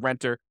one with a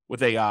renter,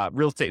 with a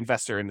real estate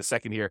investor in a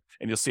second here,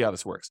 and you'll see how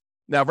this works.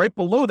 Now, right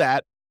below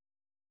that,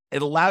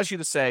 it allows you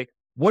to say,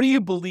 what do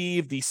you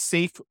believe the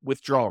safe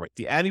withdrawal rate,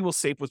 the annual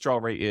safe withdrawal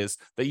rate is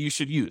that you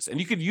should use? And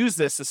you could use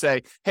this to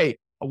say, hey,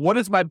 what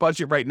is my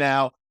budget right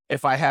now?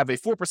 if I have a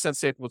 4%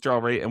 safe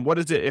withdrawal rate? And what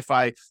is it if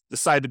I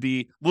decide to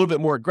be a little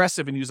bit more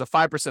aggressive and use a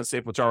 5%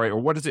 safe withdrawal rate? Or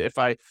what is it if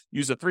I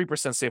use a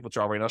 3% safe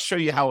withdrawal rate? And I'll show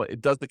you how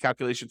it does the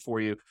calculation for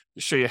you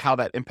to show you how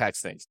that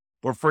impacts things.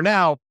 But for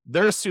now,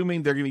 they're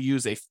assuming they're going to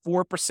use a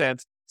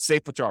 4%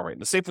 safe withdrawal rate.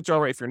 And the safe withdrawal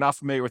rate, if you're not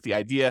familiar with the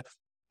idea,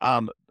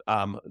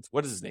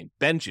 what is his name?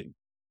 Benjamin.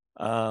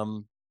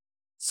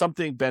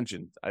 Something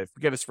Benjamin. I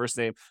forget his first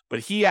name,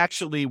 but he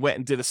actually went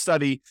and did a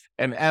study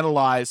and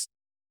analyzed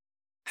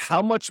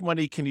how much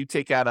money can you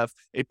take out of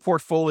a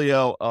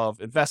portfolio of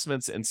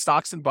investments in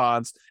stocks and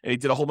bonds. And he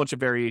did a whole bunch of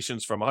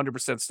variations from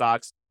 100%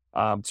 stocks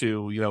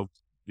to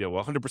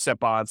 100%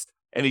 bonds.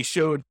 And he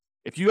showed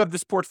if you have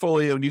this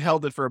portfolio and you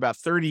held it for about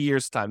 30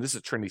 years time, this is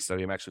a Trinity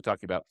study I'm actually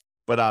talking about,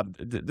 but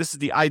this is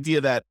the idea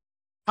that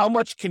how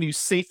much can you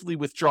safely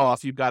withdraw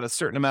if you've got a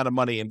certain amount of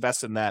money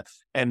invested in that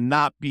and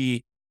not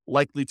be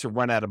likely to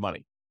run out of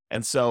money.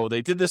 And so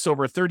they did this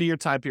over a 30-year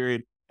time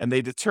period, and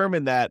they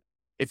determined that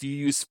if you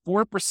use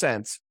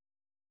 4%,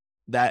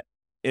 that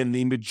in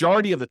the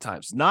majority of the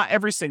times, not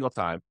every single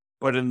time,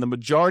 but in the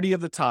majority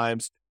of the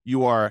times,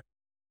 you are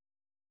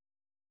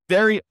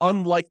very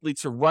unlikely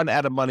to run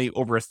out of money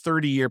over a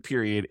 30-year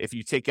period if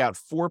you take out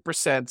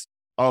 4%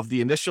 of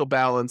the initial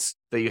balance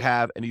that you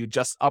have and you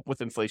adjust up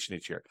with inflation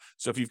each year.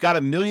 So if you've got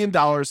 $1 million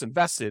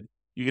invested,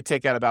 you could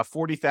take out about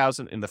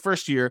 $40,000 in the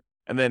first year,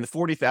 and then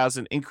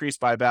 $40,000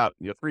 increased by about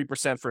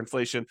 3% for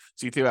inflation.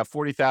 So you think about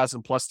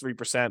 $40,000 plus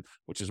 3%,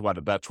 which is what,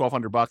 about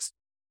 $1,200. So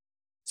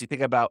you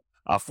think about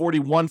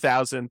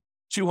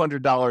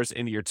 $41,200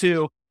 in year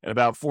 2 and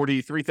about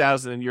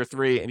 $43,000 in year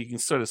 3, and you can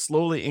sort of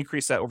slowly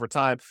increase that over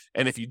time.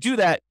 And if you do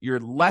that, you're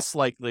less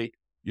likely,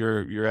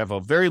 you have a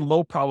very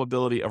low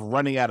probability of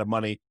running out of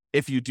money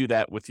if you do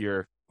that with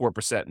your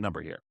 4%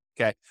 number here.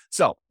 Okay.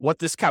 So what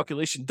this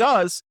calculation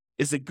does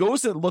is it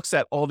goes and looks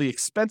at all the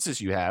expenses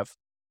you have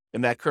in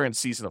that current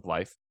season of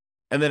life.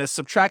 And then it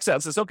subtracts out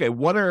and says, okay,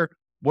 what are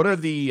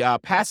the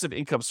passive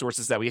income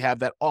sources that we have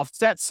that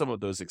offset some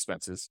of those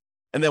expenses?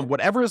 And then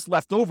whatever is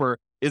left over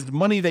is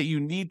money that you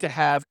need to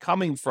have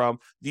coming from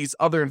these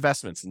other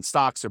investments in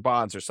stocks or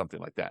bonds or something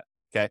like that.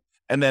 Okay.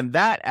 And then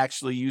that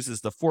actually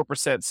uses the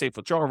 4% safe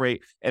withdrawal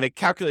rate, and it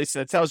calculates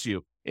and it tells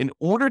you in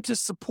order to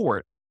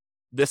support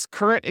this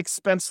current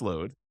expense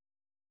load,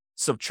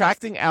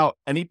 subtracting out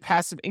any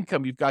passive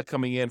income you've got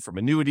coming in from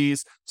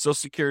annuities, Social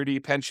Security,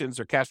 pensions,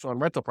 or cash flow on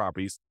rental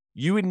properties,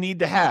 you would need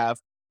to have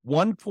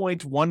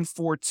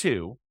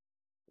 $1.142, a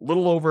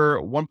little over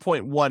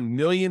 $1.1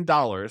 million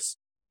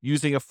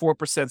using a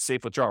 4%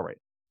 safe withdrawal rate.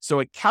 So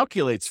it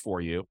calculates for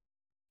you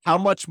how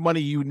much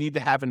money you need to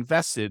have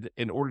invested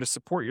in order to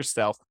support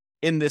yourself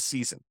in this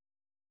season.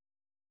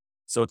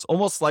 So it's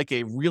almost like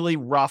a really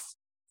rough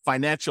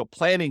financial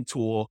planning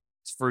tool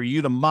for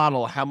you to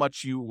model how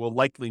much you will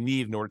likely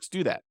need in order to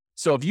do that.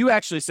 So if you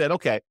actually said,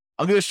 okay,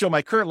 I'm going to show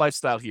my current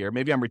lifestyle here.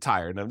 Maybe I'm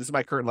retired. Now, this is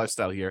my current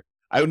lifestyle here.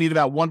 I would need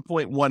about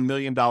 $1.1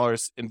 million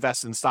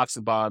invested in stocks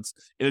and bonds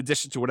in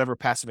addition to whatever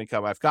passive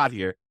income I've got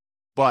here.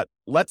 But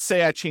let's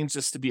say I change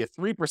this to be a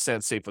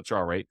 3% safe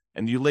withdrawal rate,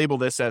 and you label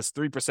this as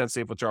 3%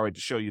 safe withdrawal rate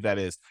to show you that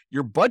is.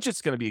 Your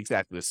budget's going to be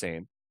exactly the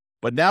same.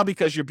 But now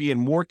because you're being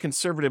more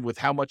conservative with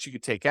how much you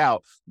could take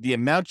out, the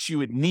amount you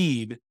would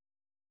need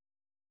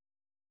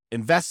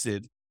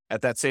invested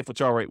at that safe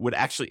withdrawal rate would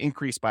actually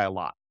increase by a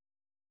lot.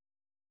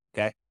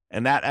 Okay.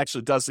 And that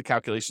actually does the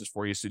calculations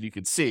for you. So you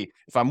can see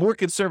if I'm more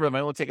conservative,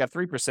 I only take out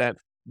 3%,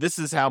 this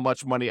is how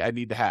much money I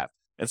need to have.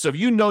 And so if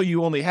you know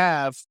you only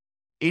have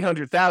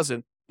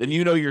 800,000, then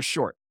you know you're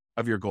short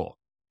of your goal.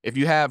 If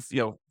you have,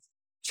 $2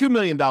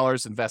 million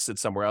invested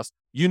somewhere else,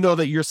 you know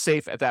that you're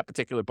safe at that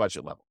particular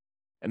budget level.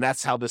 And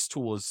that's how this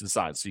tool is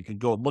designed. So you can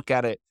go and look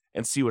at it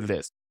and see what it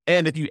is.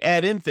 And if you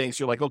add in things,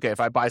 you're like, okay, if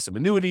I buy some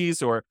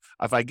annuities or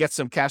if I get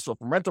some cash flow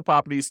from rental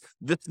properties,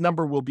 this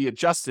number will be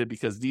adjusted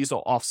because these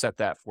will offset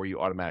that for you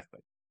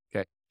automatically.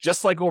 Okay.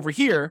 Just like over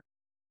here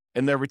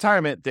in their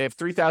retirement, they have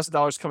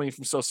 $3,000 coming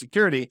from Social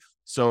Security.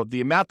 So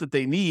the amount that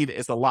they need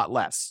is a lot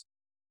less.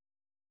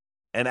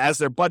 And as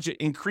their budget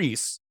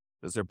increase,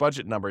 as their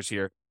budget numbers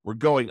here were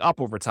going up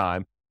over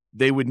time,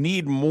 they would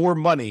need more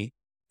money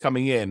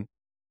coming in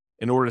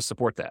order to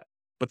support that.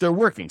 But they're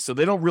working, so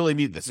they don't really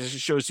need this. It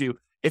just shows you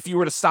if you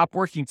were to stop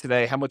working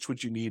today, how much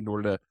would you need in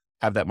order to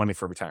have that money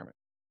for retirement?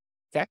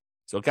 Okay,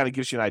 so it kind of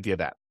gives you an idea of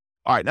that.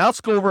 All right, now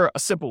let's go over a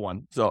simple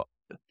one. So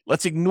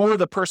let's ignore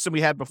the person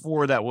we had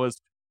before that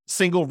was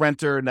single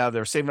renter. Now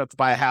they're saving up to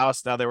buy a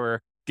house. Now they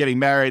were getting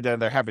married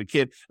and they're having a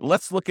kid. And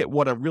let's look at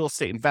what a real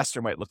estate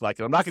investor might look like.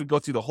 And I'm not going to go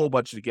through the whole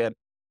budget again,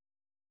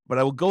 but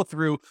I will go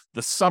through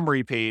the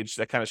summary page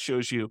that kind of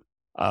shows you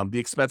the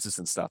expenses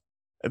and stuff.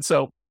 And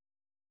so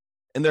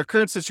in their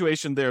current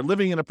situation, they're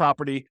living in a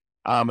property,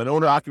 an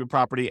owner-occupant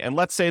property, and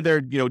let's say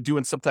they're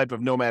doing some type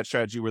of nomad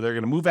strategy where they're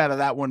going to move out of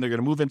that one, they're going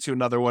to move into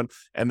another one,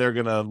 and they're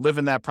going to live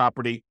in that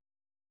property,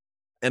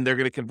 and they're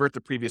going to convert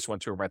the previous one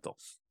to a rental.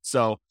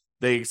 So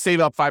They save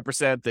up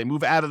 5%, they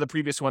move out of the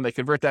previous one, they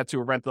convert that to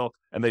a rental,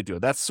 and they do it.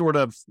 That's sort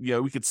of,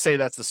 we could say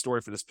that's the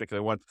story for this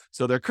particular one.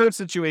 So their current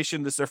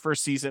situation, this is their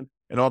first season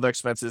and all their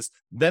expenses.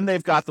 Then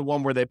they've got the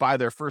one where they buy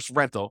their first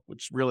rental,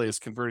 which really is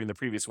converting the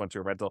previous one to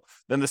a rental.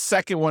 Then the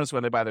second one is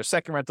when they buy their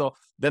second rental.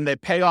 Then they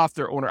pay off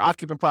their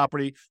owner-occupant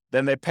property.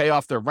 Then they pay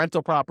off their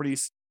rental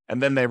properties,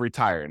 and then they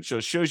retire. And so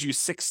it shows you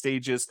 6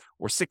 stages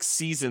or 6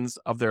 seasons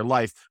of their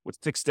life with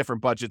 6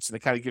 different budgets, and it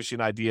kind of gives you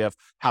an idea of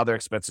how their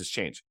expenses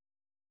change.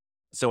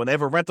 So when they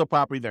have a rental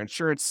property, their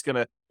insurance is going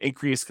to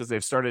increase because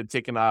they've started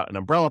taking out an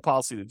umbrella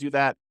policy to do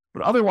that.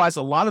 But otherwise,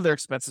 a lot of their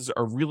expenses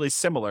are really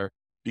similar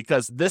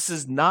because this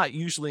is not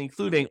usually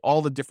including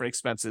all the different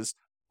expenses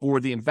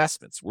for the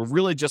investments. We're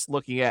really just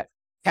looking at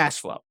cash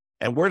flow.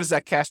 And where does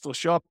that cash flow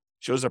show up?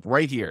 It shows up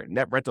right here,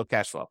 net rental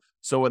cash flow.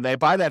 So when they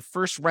buy that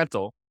first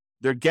rental,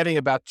 they're getting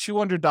about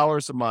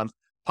 $200 a month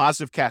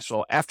positive cash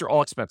flow after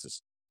all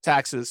expenses,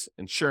 taxes,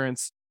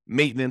 insurance,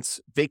 maintenance,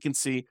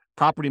 vacancy,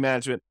 property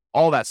management,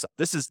 all that stuff.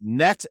 This is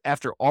net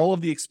after all of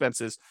the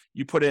expenses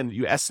you put in.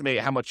 You estimate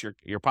how much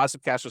your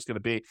positive cash flow is going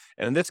to be.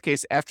 And in this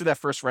case, after that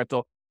first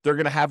rental, they're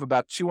going to have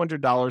about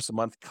 $200 a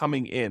month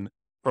coming in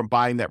from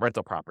buying that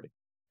rental property.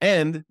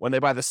 And when they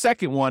buy the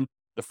second one,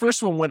 the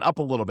first one went up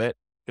a little bit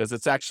because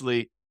it's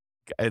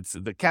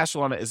the cash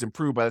flow on it is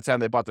improved by the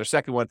time they bought their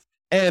second one.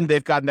 And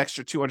they've got an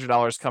extra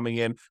 $200 coming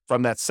in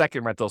from that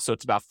second rental. So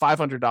it's about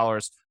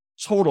 $500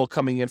 total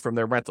coming in from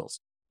their rentals.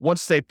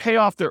 Once they pay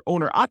off their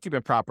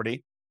owner-occupant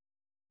property,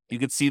 you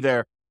can see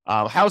their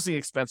housing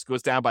expense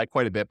goes down by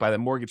quite a bit by the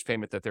mortgage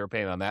payment that they were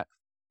paying on that.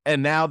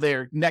 And now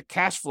their net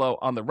cash flow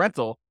on the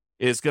rental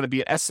is going to be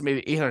an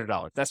estimated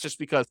 $800. That's just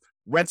because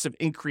rents have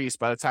increased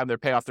by the time they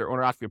pay off their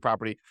owner-occupant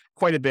property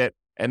quite a bit.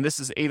 And this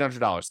is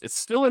 $800. It's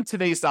still in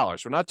today's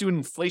dollars. We're not doing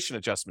inflation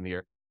adjustment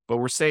here, but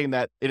we're saying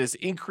that it has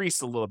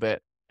increased a little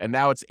bit. And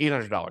now it's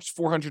 $800,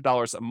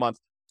 $400 a month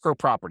per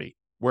property,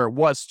 where it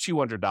was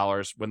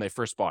 $200 when they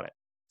first bought it.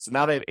 So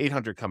now they have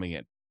 $800 coming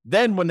in.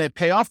 Then when they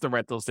pay off the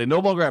rentals, they no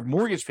longer have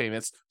mortgage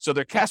payments. So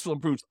their cash flow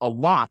improves a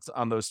lot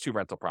on those 2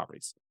 rental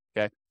properties.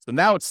 Okay. So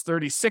now it's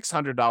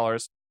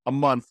 $3,600 a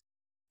month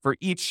for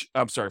each,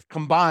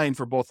 combined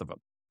for both of them.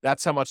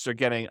 That's how much they're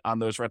getting on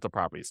those rental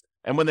properties.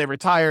 And when they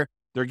retire,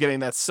 they're getting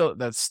that same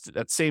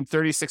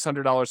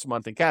 $3,600 a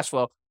month in cash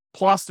flow,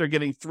 plus they're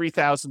getting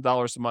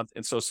 $3,000 a month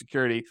in Social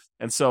Security.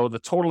 And so the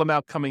total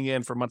amount coming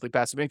in for monthly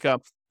passive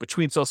income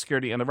between Social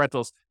Security and the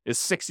rentals is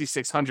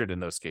 $6,600 in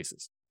those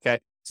cases. Okay.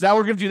 So now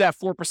we're going to do that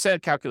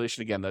 4%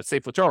 calculation again, the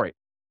safe withdrawal rate.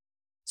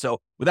 So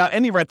without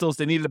any rentals,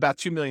 they needed about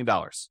 $2 million.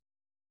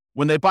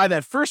 When they buy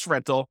that first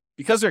rental,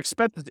 because their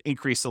expenses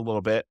increase a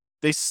little bit,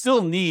 they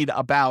still need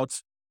about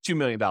 $2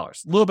 million, a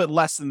little bit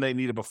less than they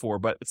needed before,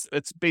 but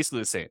it's basically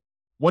the same.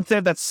 Once they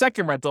have that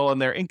second rental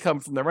and their income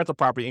from their rental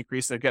property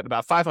increase, they're getting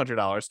about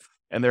 $500,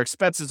 and their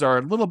expenses are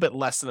a little bit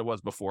less than it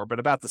was before, but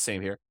about the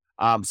same here.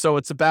 So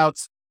it's about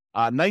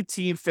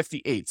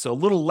 $1,958, so a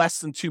little less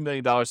than $2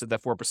 million at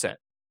that 4%.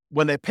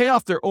 When they pay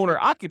off their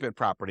owner-occupant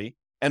property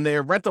and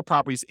their rental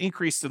properties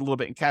increased a little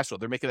bit in cash flow,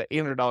 they're making that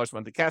 $800 a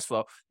month in cash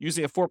flow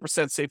using a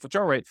 4% safe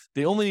withdrawal rate.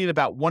 They only need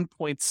about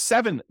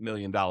 $1.7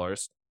 million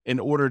in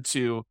order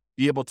to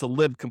be able to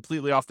live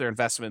completely off their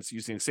investments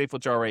using a safe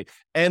withdrawal rate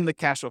and the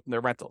cash flow from their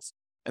rentals.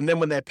 And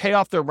then when they pay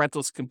off their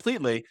rentals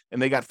completely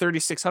and they got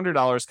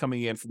 $3,600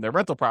 coming in from their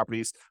rental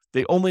properties,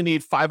 they only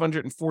need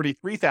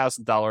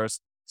 $543,000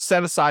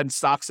 set aside in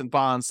stocks and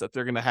bonds that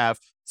they're going to have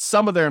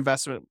some of their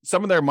investment,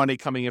 some of their money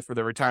coming in for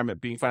their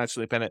retirement, being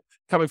financially independent,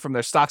 coming from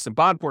their stocks and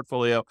bond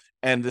portfolio,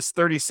 and this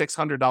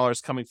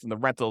 $3,600 coming from the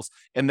rentals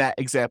in that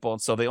example.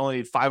 And so they only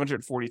need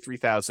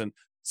 $543,000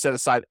 set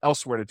aside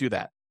elsewhere to do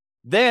that.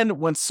 Then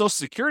when Social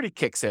Security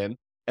kicks in,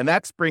 and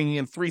that's bringing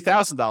in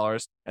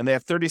 $3,000, and they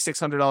have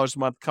 $3,600 a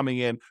month coming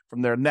in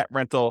from their net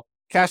rental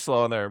cash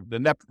flow on the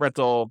net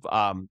rental,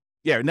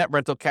 net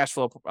rental cash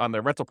flow on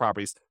their rental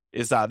properties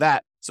is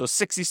that. So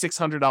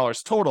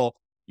 $6,600 total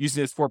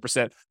using this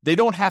 4%. They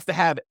don't have to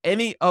have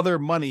any other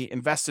money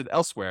invested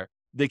elsewhere.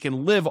 They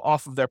can live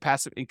off of their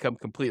passive income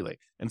completely.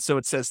 And so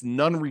it says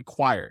none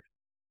required.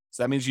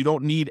 So that means you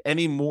don't need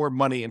any more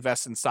money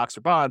invested in stocks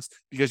or bonds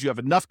because you have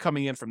enough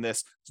coming in from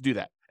this to do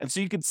that. And so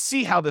you can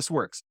see how this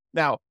works.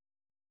 Now,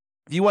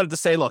 if you wanted to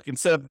say, look,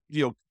 instead of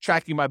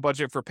tracking my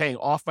budget for paying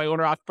off my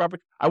owner-occupied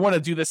property, I want to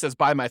do this as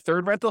buy my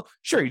third rental.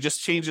 Sure, you just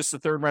change this to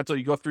third rental.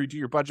 You go through, do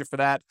your budget for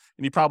that,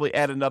 and you probably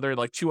add another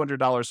like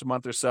 $200 a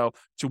month or so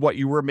to what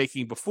you were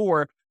making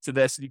before to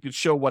this, and you could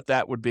show what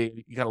that would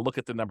be. You got to look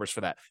at the numbers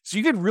for that. So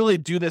you could really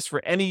do this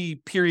for any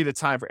period of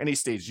time, for any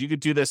stage. You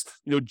could do this,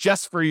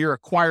 just for your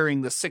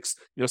acquiring the six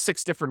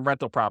different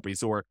rental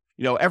properties, or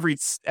every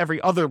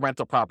other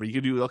rental property.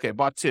 You could do, okay,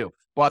 bought two,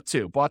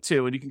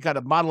 and you can kind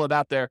of model it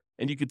out there,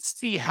 and you could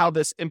see how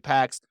this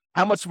impacts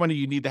how much money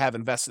you need to have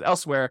invested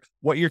elsewhere,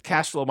 what your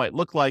cash flow might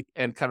look like,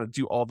 and kind of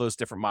do all those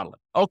different modeling.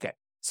 Okay,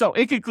 so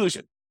in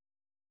conclusion,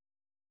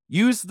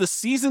 use the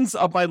Seasons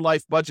of My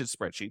Life budget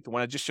spreadsheet, the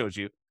one I just showed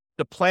you,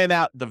 to plan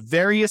out the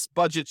various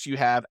budgets you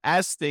have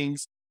as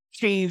things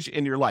change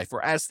in your life,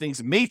 or as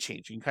things may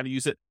change. You can kind of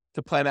use it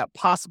to plan out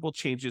possible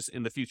changes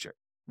in the future.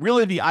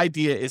 really the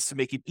idea is to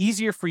make it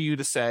easier for you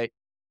to say,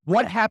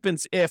 what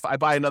happens if I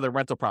buy another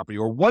rental property?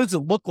 Or what does it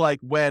look like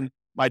when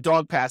my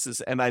dog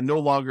passes and I no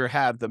longer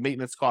have the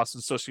maintenance costs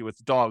associated with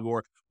the dog?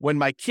 Or when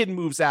my kid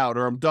moves out,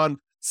 or I'm done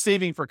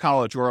saving for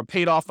college, or I'm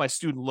paid off my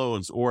student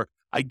loans, or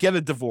I get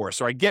a divorce,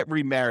 or I get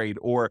remarried,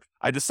 or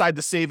I decide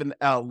to save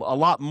a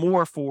lot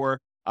more for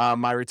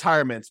my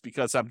retirement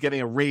because I'm getting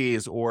a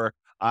raise, or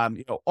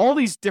all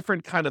these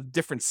different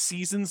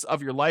seasons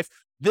of your life.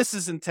 This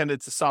is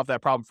intended to solve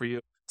that problem for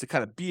you, to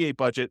kind of be a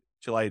budget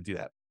to allow you to do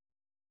that.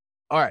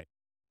 All right.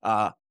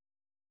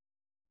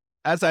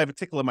 As I have a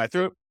tickle in my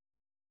throat,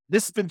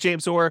 this has been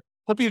James Orr.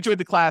 Hope you enjoyed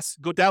the class.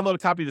 Go download a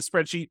copy of the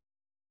spreadsheet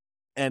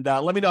and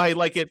let me know how you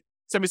like it.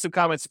 Send me some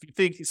comments if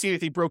you see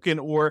anything broken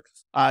or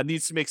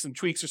needs to make some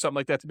tweaks or something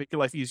like that to make your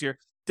life easier.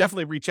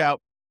 Definitely reach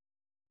out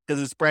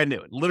because it's brand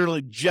new.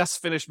 Literally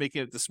just finished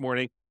making it this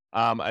morning.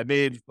 I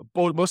made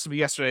most of it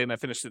yesterday and I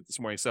finished it this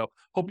morning. So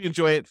hope you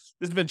enjoy it.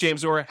 This has been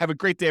James Orr. Have a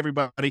great day,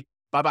 everybody.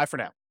 Bye-bye for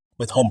now.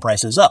 With home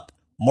prices up,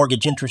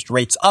 mortgage interest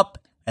rates up,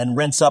 and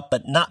rents up,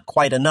 but not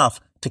quite enough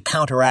to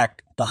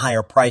counteract the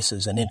higher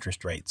prices and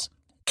interest rates.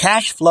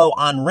 Cash flow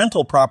on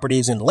rental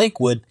properties in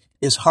Lakewood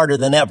is harder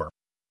than ever.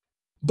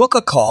 Book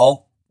a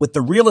call with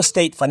the Real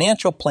Estate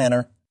Financial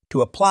Planner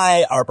to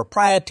apply our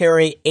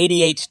proprietary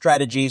 88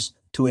 strategies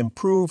to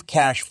improve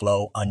cash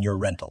flow on your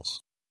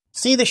rentals.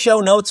 See the show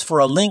notes for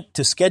a link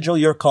to schedule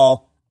your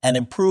call and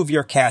improve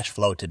your cash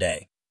flow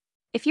today.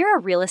 If you're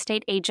a real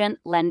estate agent,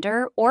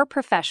 lender, or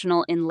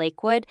professional in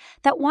Lakewood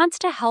that wants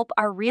to help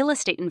our real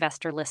estate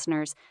investor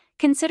listeners,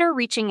 consider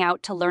reaching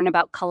out to learn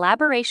about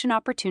collaboration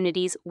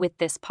opportunities with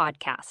this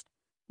podcast.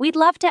 We'd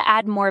love to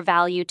add more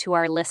value to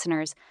our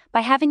listeners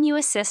by having you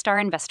assist our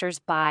investors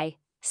buy,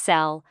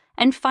 sell,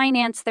 and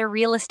finance their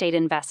real estate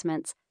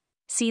investments.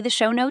 See the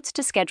show notes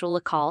to schedule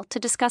a call to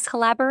discuss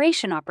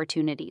collaboration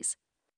opportunities.